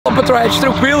PetrolHead,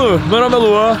 tranquilo? Meu nome é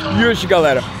Luan e hoje,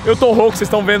 galera, eu tô rouco, vocês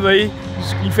estão vendo aí.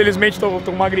 Infelizmente tô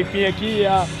com uma gripinha aqui e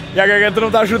a garganta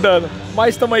não tá ajudando.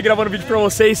 Mas estamos aí gravando vídeo pra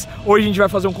vocês. Hoje a gente vai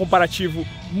fazer um comparativo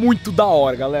muito da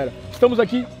hora, galera. Estamos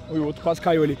aqui... Oi, o outro quase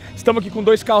caiu ali. Estamos aqui com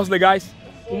dois carros legais.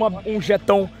 Um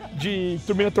jetão de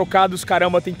turbina trocada, os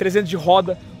caramba, tem 300 de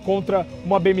roda contra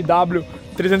uma BMW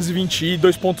 320i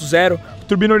 2.0.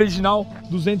 Turbina original,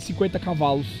 250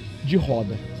 cavalos de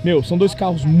roda. Meu, são dois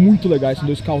carros muito legais, são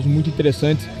dois carros muito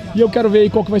interessantes. E eu quero ver aí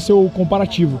qual que vai ser o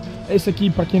comparativo. Esse aqui,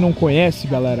 pra quem não conhece,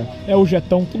 galera, é o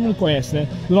jetão, todo mundo conhece, né?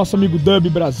 Do nosso amigo Dub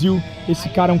Brasil. Esse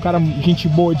cara é um cara, gente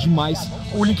boa demais.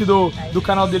 O link do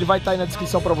canal dele vai estar aí na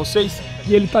descrição pra vocês.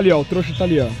 E ele tá ali, ó, o trouxa tá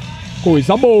ali, ó.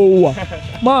 Coisa boa!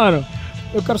 Mano,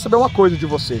 eu quero saber uma coisa de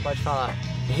você. Pode falar.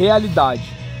 Realidade.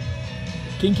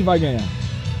 Quem que vai ganhar?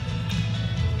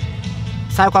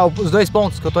 Sabe qual os dois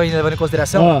pontos que eu tô levando em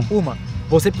consideração? Uma,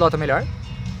 você pilota melhor.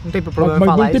 Não tem problema em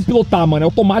falar isso. Mas não tem pilotar, mano. É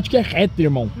automático, é reta,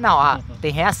 irmão. Não,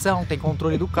 tem reação, tem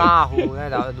controle do carro, né,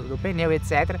 do pneu,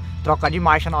 etc. Troca de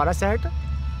marcha na hora certa.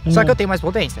 Só que eu tenho mais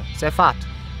potência, isso é fato.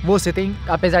 Você tem,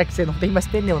 apesar que você não tem mais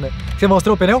pneu, né? Você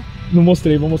mostrou o pneu? Não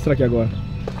mostrei, vou mostrar aqui agora.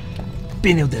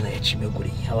 Pneu delete, meu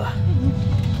gurinho, olha lá.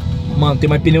 Mano, não tem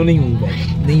mais pneu nenhum, velho.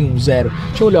 Nenhum, zero.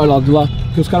 Deixa eu olhar o lado do lá,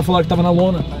 porque os caras falaram que tava na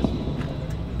lona.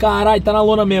 Caralho, tá na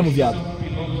lona mesmo, viado.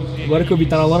 Agora que eu vi,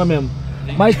 tá na lona mesmo.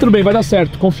 Mas tudo bem, vai dar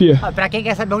certo, confia. Pra quem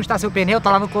quer saber onde tá seu pneu,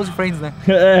 tá lá no Close Friends, né?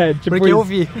 É, tipo porque eu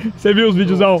vi. Você viu os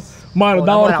videozão? Mano,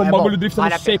 da hora como o bagulho drifta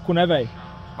no seco, né, velho?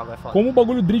 Como o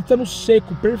bagulho drifta no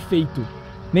seco, perfeito.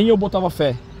 Nem eu botava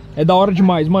fé. É da hora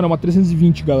demais, mano, é uma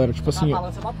 320, galera, tipo assim... A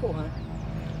balança é uma porra, né?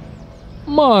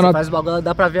 Mano... Você faz o bagulho,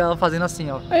 dá pra ver ela fazendo assim,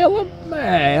 ó.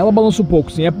 Ela balança um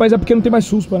pouco, sim, mas é porque não tem mais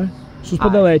suspa, né? Suspa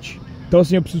delete. Então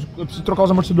assim, eu preciso trocar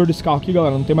os amortecedores desse carro aqui,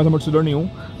 galera. Não tem mais amortecedor nenhum.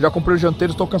 Já comprei os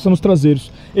dianteiros, tô caçando os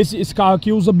traseiros. Esse carro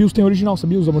aqui usa Bilstein original,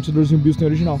 sabia? Os amortecedorzinhos Bilstein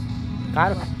original.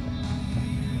 Caro?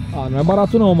 Ah, não é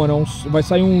barato não, mano. Vai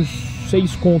sair uns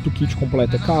 6 conto o kit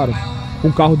completo, é caro.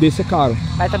 Um carro desse é caro.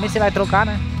 Mas também você vai trocar,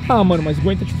 né? Ah, mano, mas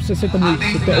aguenta tipo 60 mil,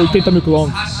 80 mil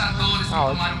quilômetros. Ah,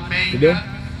 ótimo. Entendeu?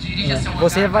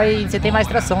 Você tem mais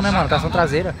tração, né, mano? Tração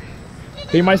traseira.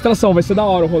 Tem mais tração, vai ser da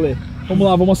hora o rolê. Vamos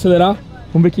lá, vamos acelerar.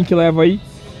 Vamos ver quem que leva aí.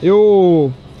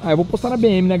 Eu vou postar na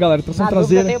BM, né, galera? Tração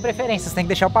traseira. Eu tenho preferência, você tem que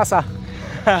deixar eu passar.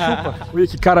 Chupa. Ui,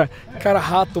 que cara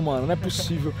rato, mano, não é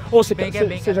possível. Ou você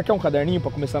já quer um caderninho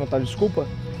pra começar a anotar desculpa?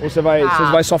 Ou você vai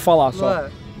só falar, só?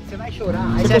 Você vai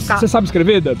chorar. Você sabe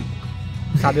escrever, Dub?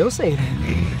 Sabe, eu sei.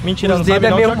 Mentira, não sabe,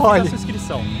 é meio mole. Sua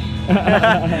inscrição.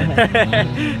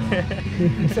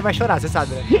 Você vai chorar, você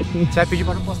sabe, né? Você vai pedir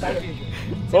pra não postar vídeo.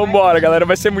 Vambora, galera,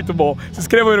 vai ser muito bom. Se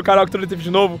inscrevam aí no canal que todo dia teve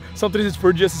de novo. São 3 vídeos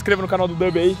por dia, se inscreva no canal do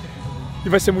Dub aí. E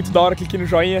vai ser muito da hora, clique no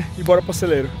joinha e bora pro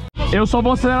acelero. Eu só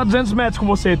vou acelerar 200 metros com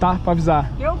você, tá? Pra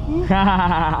avisar. Eu cu.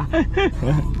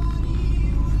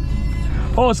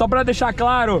 Ô, só pra deixar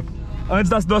claro,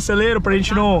 antes do acelero, pra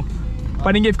gente não...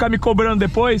 Pra ninguém ficar me cobrando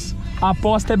depois, a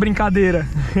aposta é brincadeira.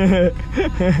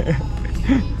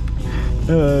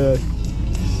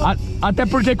 Até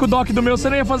porque com o dock do meu você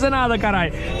não ia fazer nada,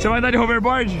 caralho. Você vai dar de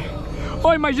hoverboard?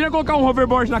 Ô, imagina colocar um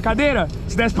hoverboard na cadeira,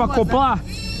 se desse pra acoplar.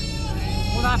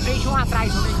 Um na frente e um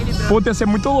atrás, vamos equilibrando. Puta, ia ser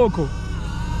muito louco.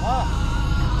 Ó,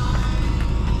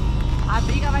 a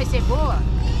briga vai ser boa.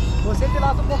 Você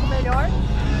pilota um pouco melhor.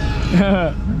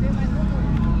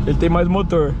 Ele tem mais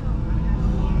motor.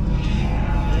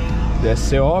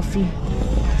 Descer off,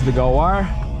 desligar o ar.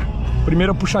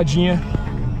 Primeira puxadinha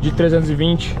de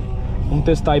 320. Vamos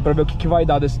testar aí pra ver o que vai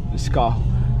dar desse carro.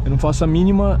 Eu não faço a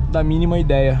mínima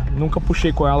ideia. Nunca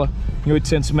puxei com ela em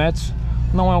 800 metros.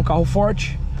 Não é um carro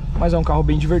forte, mas é um carro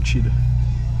bem divertido.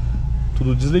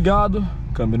 Tudo desligado,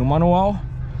 câmbio no manual.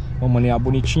 Vamos alinhar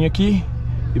bonitinho aqui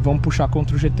e vamos puxar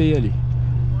contra o GTI ali.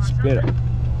 Espera.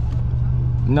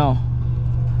 Não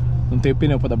tem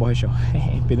pneu pra dar borrachão.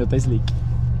 O pneu tá slick.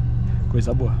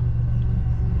 Coisa boa.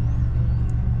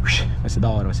 Vai ser da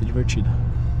hora, vai ser divertido.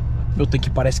 Meu tanque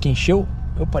parece que encheu.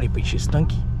 Eu parei pra encher esse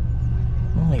tanque?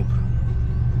 Não lembro.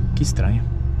 Que estranho.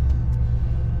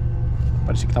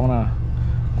 Parecia que tava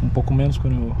com um pouco menos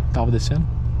quando eu tava descendo.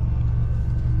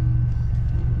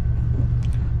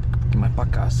 Um pouquinho mais pra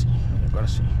cá, assim. Agora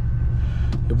sim.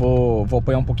 Eu vou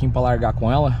apanhar um pouquinho pra largar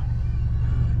com ela,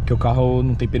 porque o carro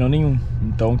não tem pneu nenhum.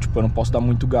 Então, tipo, eu não posso dar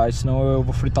muito gás, senão eu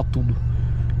vou fritar tudo.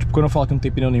 Tipo, quando eu falo que não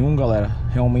tem pneu nenhum, galera,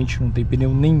 realmente não tem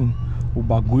pneu nenhum. O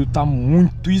bagulho tá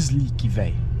muito slick,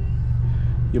 velho.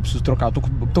 E eu preciso trocar.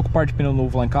 Eu tô com par de pneu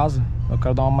novo lá em casa. Eu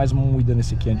quero dar mais uma moída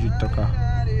nesse aqui antes de trocar.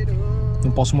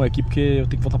 Não posso moer aqui porque eu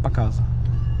tenho que voltar pra casa.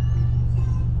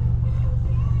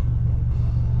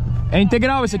 É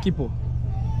integral esse aqui, pô.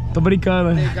 Tô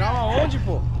brincando, né? Integral aonde,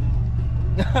 pô?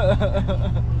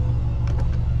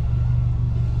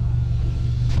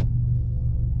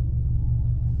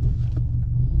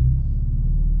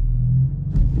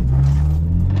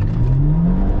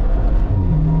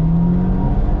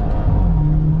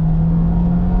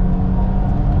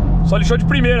 Só lixou de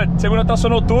primeira, de segunda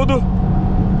tracionou tudo.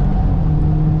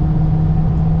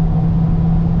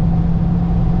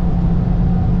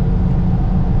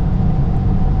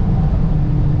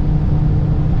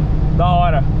 Da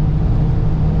hora.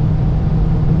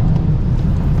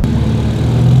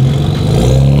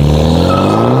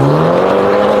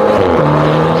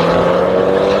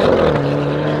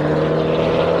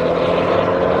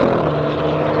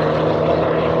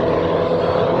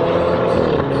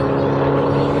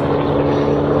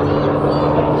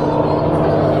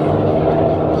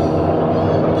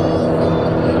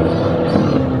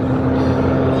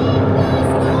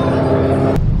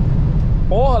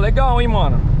 Legal, hein,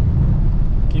 mano?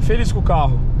 Fiquei feliz com o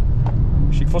carro.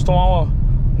 Achei que fosse tomar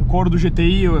um couro do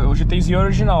GTI, o GTIzinho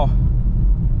original.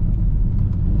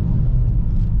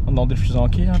 Vamos dar um driftzão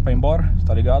aqui, né, pra ir embora,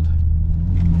 tá ligado?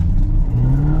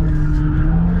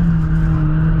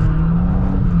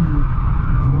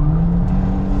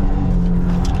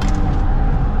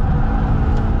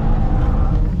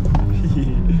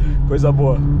 Coisa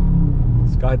boa.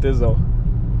 Esse carro é tesão.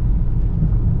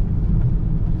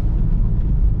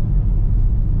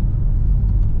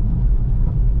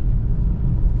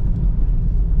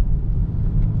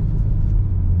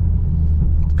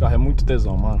 Esse carro é muito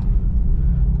tesão, mano.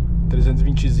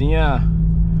 320zinha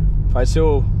faz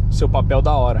seu papel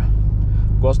da hora.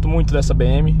 Gosto muito dessa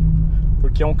BM,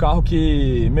 porque é um carro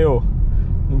que, meu,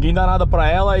 ninguém dá nada pra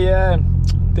ela e é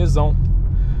tesão.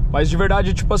 Mas de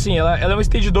verdade, tipo assim, ela é uma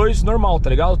Stage 2 normal, tá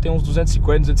ligado? Tem uns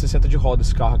 250, 260 de roda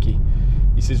esse carro aqui.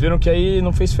 E vocês viram que aí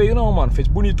não fez feio não, mano. Fez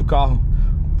bonito o carro.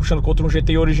 Puxando contra um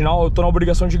GTI original, eu tô na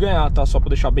obrigação de ganhar, tá? Só pra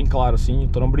deixar bem claro assim, eu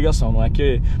tô na obrigação. Não é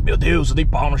que, meu Deus, eu dei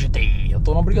pau no GTI. Eu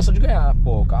tô na obrigação de ganhar,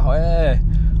 pô. O carro é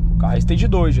Stage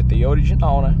 2, GTI é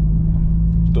original, né?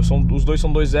 Os dois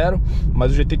são 2.0,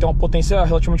 mas o GTI tem uma potência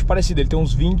relativamente parecida. Ele tem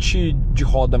uns 20 de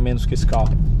roda menos que esse carro.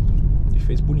 E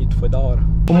fez bonito, foi da hora.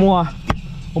 Vamos lá.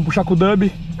 Vamos puxar com o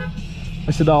Dub.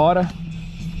 Vai ser da hora.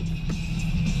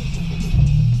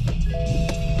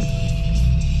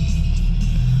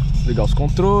 Desligar os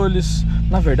controles.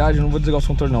 Na verdade, eu não vou desligar os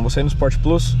controles não. Vou sair no Sport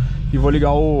Plus e vou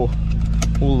ligar o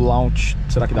launch.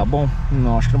 Será que dá bom?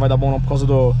 Não, acho que não vai dar bom não por causa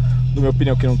do meu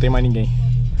pneu que não tem mais ninguém.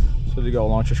 Se eu ligar o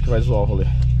launch, acho que vai zoar o rolê.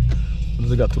 Vou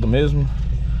desligar tudo mesmo.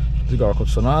 Desligar o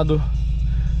ar-condicionado.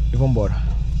 E vambora.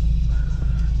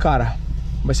 Cara,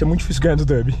 vai ser muito difícil ganhar do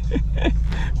Dub.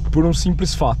 Por um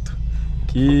simples fato,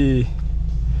 que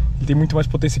ele tem muito mais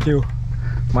potência que eu.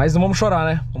 Mas não vamos chorar,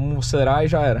 né? Vamos acelerar e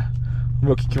já era. Vamos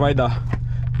ver o que vai dar.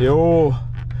 Eu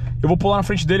vou pular na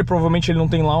frente dele. Provavelmente ele não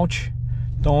tem launch,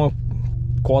 então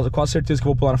quase certeza que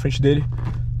eu vou pular na frente dele.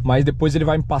 Mas depois ele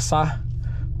vai me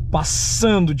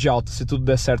passando de alta, se tudo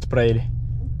der certo pra ele.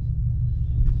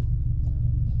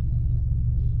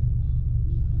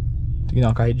 Tem que dar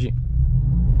uma carredinha.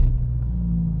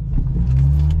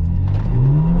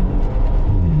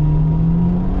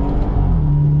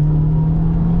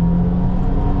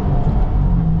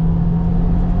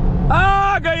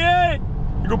 Ah, ganhei!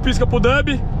 Liga o pisca pro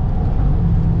Dub.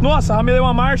 Nossa, ramelei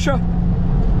uma marcha.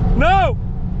 Não!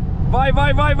 Vai!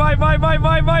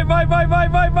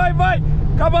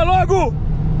 Acaba logo!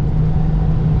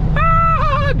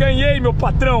 Ah, ganhei, meu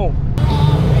patrão!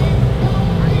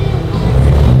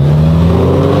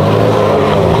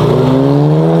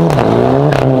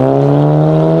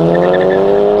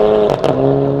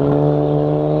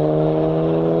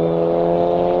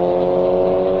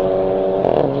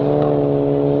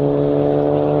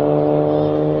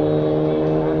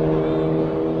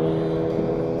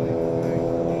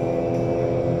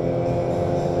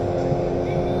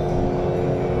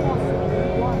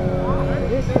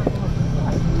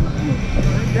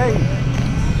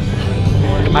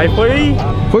 Aí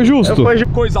foi justo. Foi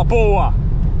coisa boa.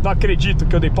 Não acredito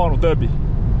que eu dei pau no Dub.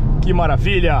 Que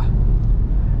maravilha.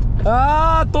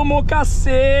 Ah, tomou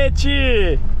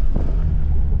cacete.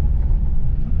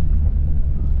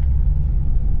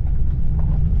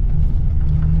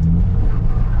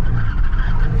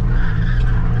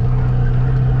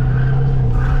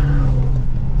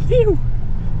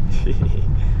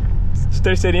 Essa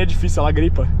terceirinha é difícil, ela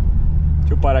gripa.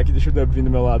 Deixa eu parar aqui, deixa o Dub vir do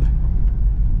meu lado.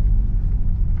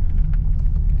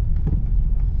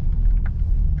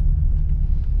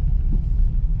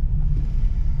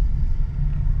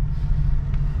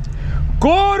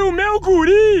 Coro, meu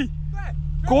guri!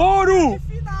 Coro!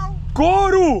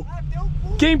 Coro!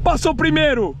 Quem passou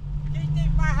primeiro? Quem tem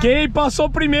mais Quem passou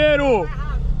primeiro?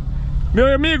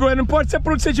 Meu amigo, não pode ser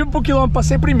por incentivo por quilômetro.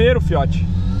 Passei primeiro, fiote.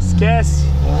 Esquece.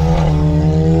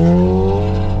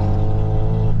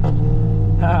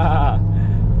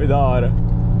 Foi da hora.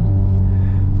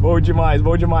 Bom demais,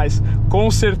 bom demais. Com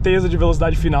certeza de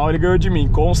velocidade final ele ganhou de mim.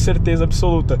 Com certeza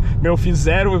absoluta. Meu, fiz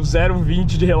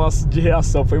 0,020 de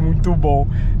reação. Foi muito bom.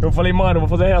 Eu falei, mano, vou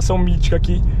fazer a reação mítica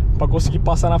aqui pra conseguir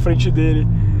passar na frente dele.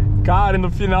 Cara, e no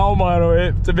final, mano,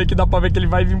 você vê que dá pra ver que ele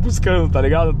vai vir buscando, tá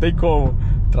ligado? Não tem como.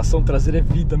 Tração traseira é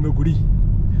vida, meu guri.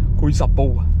 Coisa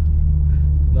boa.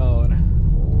 Da hora.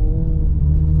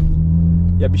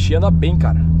 E a bichinha anda bem,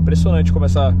 cara. Impressionante como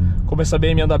essa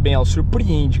BM anda bem. Ela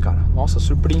surpreende, cara. Nossa,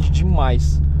 surpreende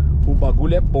demais. O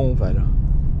bagulho é bom, velho.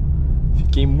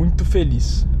 Fiquei muito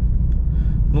feliz.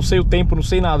 Não sei o tempo, não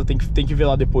sei nada. Tem que ver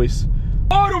lá depois.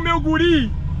 Bora, meu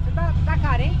guri! Você tá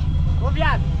carente? Ô,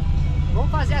 viado,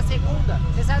 vamos fazer a segunda.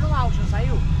 Você saiu no auge, não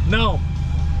saiu? Não.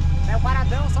 É o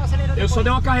paradão, só acelerou depois. Eu só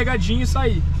dei uma carregadinha e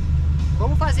saí.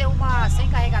 Vamos fazer uma sem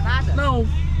carregar nada? Não.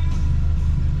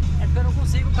 É porque eu não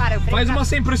consigo, cara. Faz uma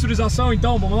sem pressurização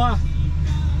então, vamos lá?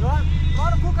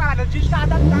 Bora no cu, cara. Eu tinha que estar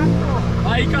adaptado.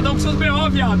 Aí cada um com seus BO,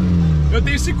 viado. Eu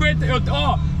tenho 50, eu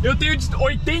tenho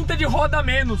 80 de roda a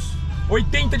menos.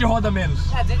 80 de roda a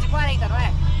menos. É, 240, não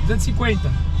é?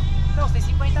 250. Não, você tem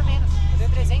 50 a menos. Eu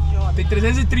tenho 300 de roda. Tem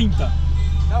 330.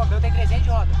 Não, o meu tem 300 de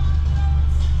roda.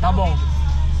 Tá bom.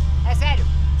 É sério.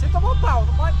 Você tomou pau,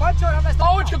 não pode chorar, mas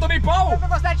tomou. Aonde que eu tomei pau? Na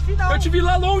velocidade final. Eu te vi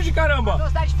lá longe, caramba. Na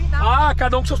velocidade final. Ah,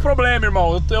 cada um com seus problemas,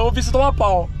 irmão. Eu ouvi você tomar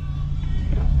pau.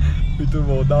 Muito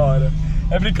bom, da hora.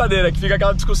 É brincadeira, que fica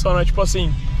aquela discussão, né? Tipo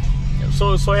assim, eu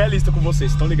sou realista com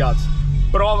vocês, estão ligados?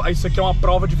 Isso aqui é uma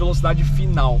prova de velocidade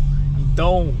final.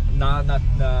 Então,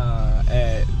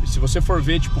 se você for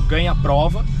ver, tipo, ganha a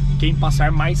prova quem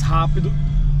passar mais rápido,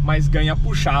 mas ganha a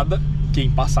puxada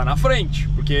quem passar na frente.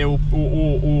 Porque o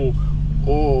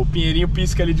pinheirinho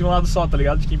pisca ali de um lado só, tá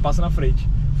ligado? De quem passa na frente.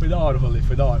 Foi da hora o rolê,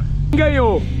 foi da hora. Quem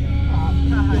ganhou?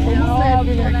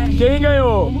 Quem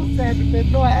ganhou? Como sempre,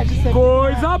 PetrolHead.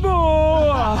 Coisa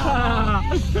boa!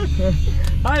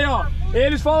 Aí, ó,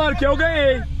 eles falaram que eu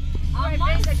ganhei.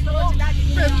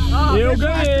 Eu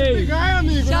ganhei. Ganha,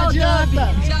 amigo, não adianta.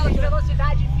 Tchau, de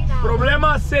velocidade final.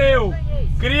 Problema seu.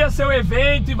 Cria seu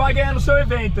evento e vai ganhar no seu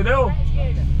evento, entendeu?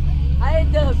 Aí,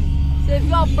 Dub, você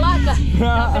viu a placa da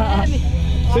BM?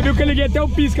 Você viu que eu liguei até o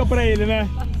pisca pra ele, né?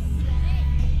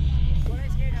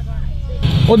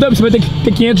 Ô, Dub, você vai ter que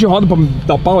ter 500 de roda pra me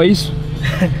dar pau, é isso?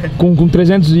 com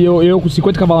 300 e eu com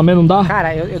 50 cavalos a menos, não dá?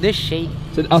 Cara, eu deixei.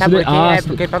 Sabe por quê?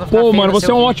 Porque pra não ficar pô, feio mano, no você é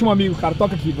seu um vídeo. ótimo amigo, cara.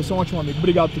 Toca aqui, você é um ótimo amigo.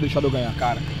 Obrigado por ter deixado eu ganhar,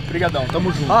 cara. Obrigadão,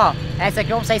 tamo junto. Ó, essa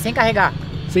aqui vamos sair sem carregar.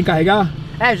 Sem carregar?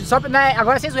 É, só, né,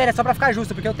 agora sem zoeira, é só pra ficar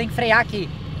justo, porque eu tenho que frear aqui.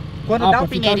 Quando dá um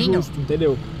pinheirinho... Justo,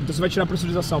 entendeu? Então você vai tirar a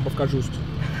pressurização pra ficar justo.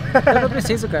 Eu não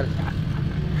preciso, cara.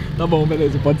 Tá bom,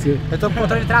 beleza, pode ser. Eu tô com o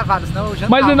controle travado, senão eu já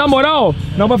Mas na moral,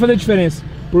 não vai fazer diferença.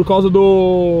 Por causa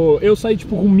do... Eu saí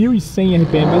tipo com 1100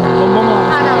 RPM, mas vamos lá.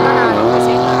 Ah, não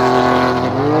pensei nada.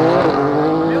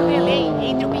 Meu delay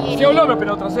entre o pinheirinho... Você olhou meu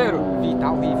pneu traseiro? Vi, tá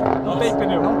horrível. Não tem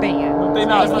pneu. Não tem, é. Não tem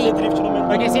nada. Fazer drift no meio.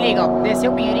 Porque se liga, ó,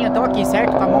 desceu o pinheirinho, eu tô aqui,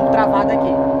 certo? Com a mão travada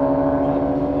aqui.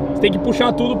 Você tem que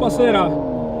puxar tudo pra acelerar.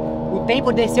 O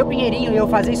tempo de descer o pinheirinho e eu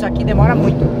fazer isso aqui demora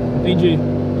muito. Entendi.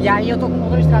 E aí eu tô com o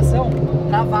controle de tração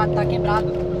travado, tá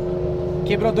quebrado.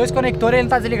 Quebrou 2 conectores e ele não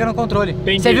tá desligando o controle.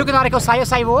 Entendi. Você viu que na hora que eu saí,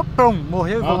 prum,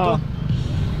 morreu e voltou.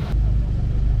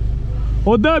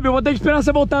 Ô, Dub, eu vou ter que esperar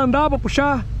você voltar a andar pra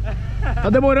puxar. Tá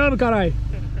demorando, caralho.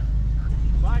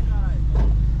 Vai, caralho.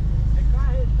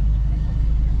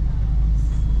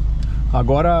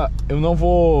 Agora eu não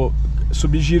vou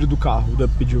subir giro do carro, o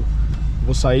Dub pediu.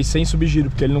 Vou sair sem subir giro,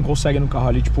 porque ele não consegue no carro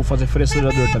ali, tipo, fazer freio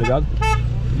acelerador, tá ligado?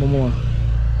 Vamos lá.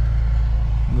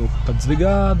 Tá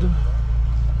desligado.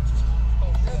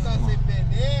 Tá sem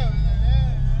pneu,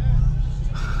 né?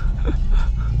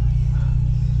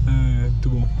 É, muito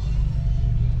bom.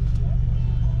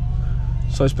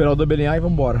 Só esperar o Dub alinhar e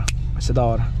vambora. Vai ser da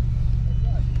hora.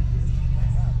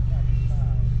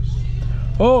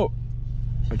 Ô!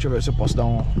 Deixa eu ver se eu posso dar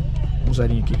um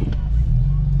zerinho aqui.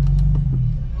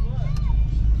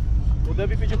 O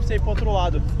Dub pediu pra você ir pro outro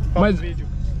lado. Mas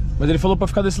ele falou pra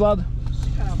ficar desse lado.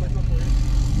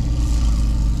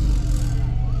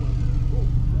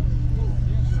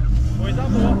 Coisa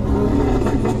boa.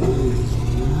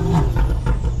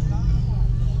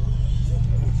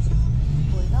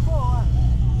 Coisa boa.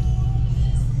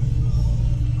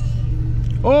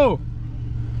 Ô!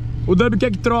 O Dub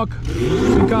quer que troca.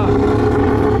 Vem cá.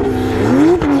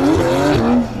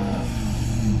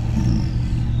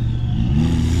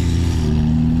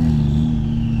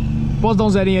 Posso dar um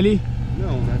zerinho ali?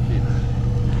 Não, né, filho?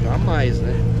 Jamais,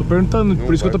 né? perguntando,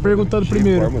 por isso que eu tô perguntando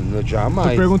primeiro. Não,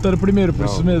 jamais. Tô perguntando primeiro, por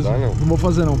isso mesmo. Não vou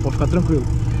fazer não, pode ficar tranquilo.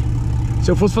 Se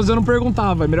eu fosse fazer, eu não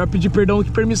perguntava. É melhor pedir perdão do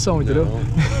que permissão, entendeu?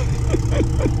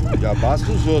 Já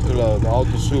basta os outros lá, da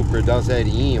Auto Super, dar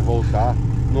zerinho, voltar.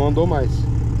 Não andou mais.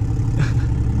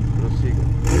 Prossiga.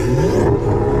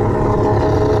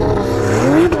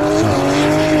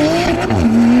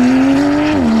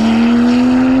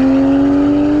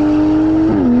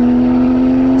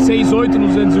 No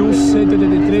 201,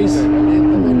 183. Tá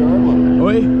melhor, mano.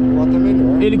 Oi? Bota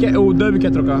melhor. Ele quer, o Dub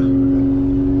quer trocar.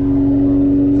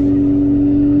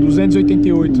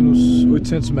 288 nos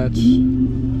 800 metros.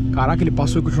 Caraca, ele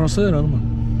passou e continuou acelerando, mano.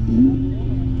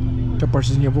 Deixa a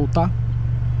partezinha voltar.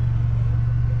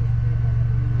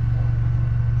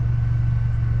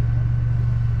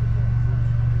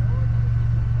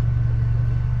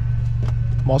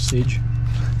 Mó sede.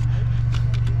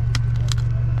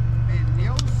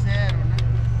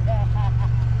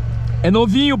 É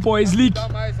novinho, pô, é slick. Não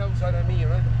dá mais os araminhos,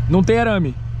 né? Não tem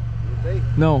arame. Não tem?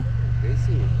 Não. Tem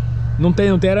sim. Não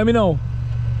tem arame não.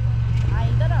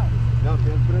 Ainda não. Não,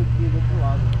 tem os branquinhos do outro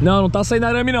lado. Não tá saindo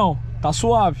arame não. Tá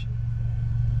suave.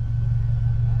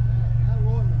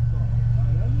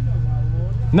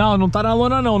 Não tá na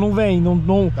lona não, não vem.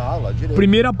 Não. Tá, lá direito.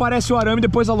 Primeiro aparece o arame,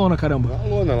 depois a lona, caramba. Na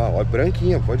lona lá, ó,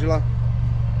 branquinha, pode ir lá.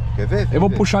 Quer ver? Eu vou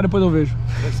puxar, depois eu vejo.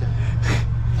 Vai ser.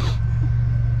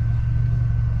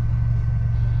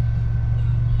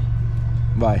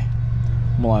 Vai.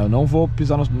 Vamos lá, eu não vou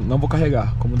pisar, não vou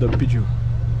carregar, como o Dub pediu.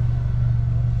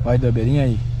 Vai, Duberinha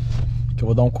aí. Que eu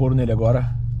vou dar um couro nele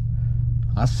agora.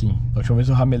 Assim. Da última vez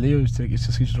eu ramelei, eu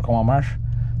esqueci de trocar uma marcha.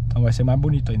 Então vai ser mais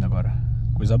bonito ainda agora.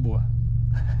 Coisa boa.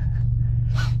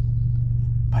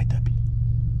 Vai, Dub.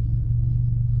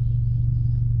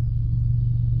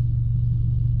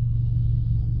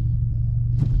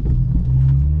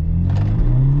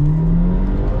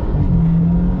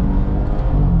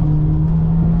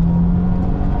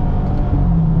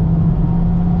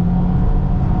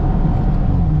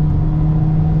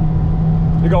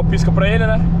 Ligar o pisca pra ele,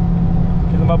 né?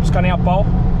 Ele não vai buscar nem a pau.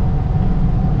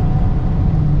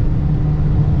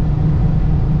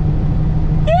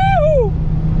 Iu!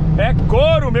 É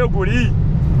couro, meu guri.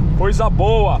 Coisa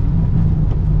boa.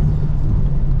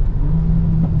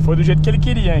 Foi do jeito que ele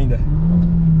queria ainda.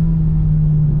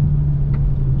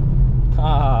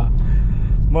 Ah,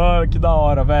 mano, que da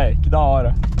hora, velho. Que da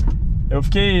hora. Eu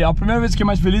fiquei... A primeira vez fiquei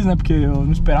mais feliz, né? Porque eu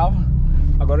não esperava.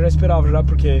 Agora eu já esperava já,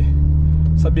 porque...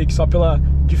 Sabia que só pela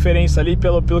diferença ali,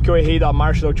 pelo que eu errei da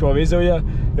marcha da última vez, eu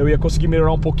ia conseguir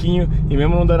melhorar um pouquinho. E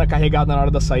mesmo não dando a carregada na hora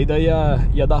da saída,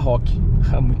 ia dar rock.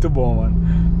 Muito bom, mano.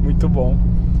 Muito bom.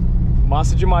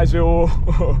 Massa demais ver o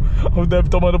Dub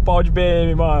tomando pau de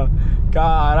BM, mano.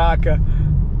 Caraca.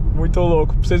 Muito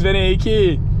louco. Pra vocês verem aí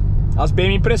que as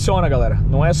BM impressionam, galera.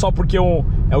 Não é só porque é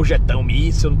o jetão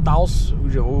míssil e tal.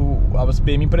 As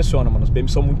BM impressionam, mano. As BM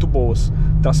são muito boas.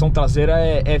 Tração traseira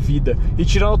é vida. E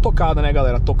tirando a tocada, né,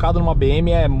 galera? A tocada numa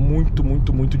BM é muito,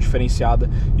 muito, muito diferenciada.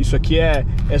 Isso aqui é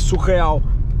surreal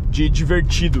de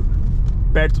divertido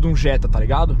perto de um Jetta, tá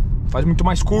ligado? Faz muito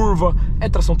mais curva, é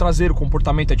tração traseira, o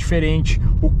comportamento é diferente,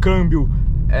 o câmbio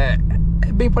é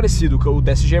bem parecido. O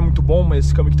DSG é muito bom, mas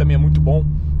esse câmbio aqui também é muito bom.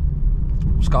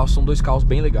 Os carros são dois carros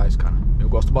bem legais, cara. Eu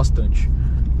gosto bastante.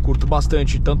 Curto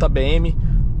bastante tanto a BM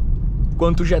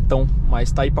quanto o Jetão.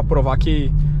 Mas tá aí pra provar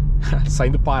que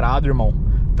saindo parado, irmão,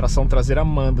 tração traseira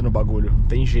manda no bagulho. Não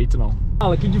tem jeito, não.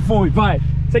 Fala, que foi? Vai.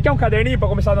 Você quer um caderninho pra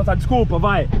começar a anotar desculpa?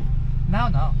 Vai.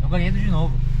 Não, eu ganhei de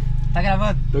novo. Tá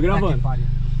gravando? Tô gravando. Tá aqui,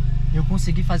 eu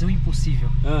consegui fazer o impossível.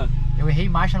 Eu errei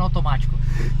marcha no automático.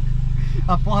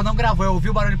 A porra não gravou, eu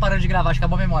ouvi o barulho parando de gravar, acho que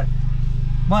acabou a memória.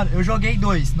 Mano, eu joguei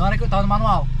 2, na hora que eu tava no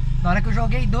manual. Na hora que eu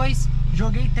joguei 2,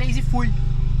 joguei 3 e fui.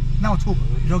 Não, desculpa,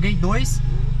 joguei 2.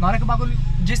 Na hora que o bagulho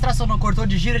distracionou, cortou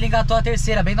de giro, ele engatou a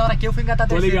terceira. Bem na hora que eu fui engatar a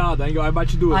terceira. Tô ligado, aí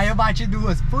bati duas. Aí eu bati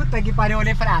duas. Puta que pariu, eu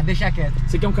olhei e falei, deixa quieto.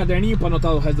 Você quer um caderninho pra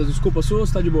anotar o resto das desculpas suas ou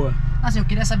você tá de boa? Assim, eu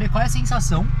queria saber qual é a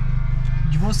sensação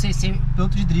de você ser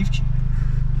piloto de drift.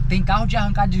 Tem carro de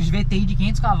arrancada de VTI de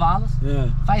 500 cavalos.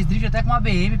 Faz drift até com uma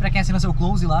BM, pra quem assina seu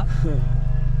close lá.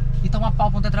 E toma pau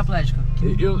com um tetraplégico.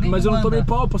 Mas eu não tomei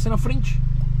pau, eu passei na frente.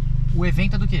 O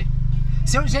evento é do quê?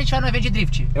 Se a gente vai no evento de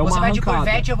drift, você vai de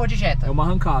Corvette e eu vou de Jetta. É uma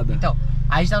arrancada. Então,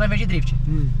 a gente tá no evento de drift.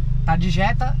 Tá de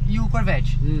Jetta e o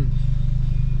Corvette.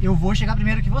 Eu vou chegar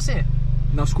primeiro que você.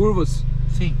 Nas curvas?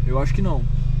 Sim. Eu acho que não.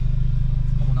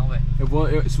 Como não,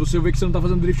 velho? Se você ver que você não tá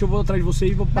fazendo drift, eu vou atrás de você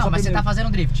e vou passar Não, mas primeiro. você tá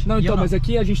fazendo drift. Não, então, mas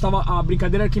aqui a gente tava... A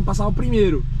brincadeira era quem passava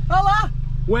primeiro. Olha lá!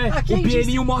 Ué, o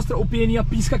Pinheirinho mostra, o Pinheirinho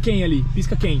pisca quem ali?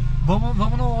 Pisca quem? Vamos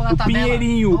na tabela.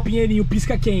 O Pinheirinho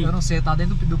pisca quem? Eu não sei, tá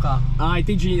dentro do carro. Ah,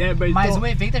 entendi. Mas então, o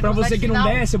evento é pra você que não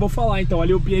desce, eu vou falar então.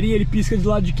 Ali o Pinheirinho, ele pisca do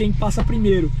lado de quem passa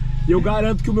primeiro. E eu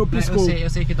garanto que o meu piscou. Eu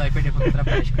sei que dói perder contra o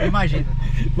tetraplégico, imagina.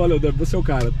 Valeu, Dub, você é o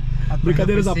cara.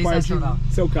 Brincadeiras à parte,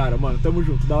 você é o cara, mano. Tamo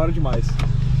junto, da hora demais.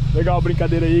 Legal a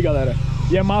brincadeira aí, galera.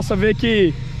 E é massa ver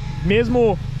que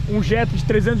mesmo um Jetta de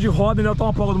 300 de roda ainda tá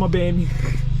uma prova de uma BM.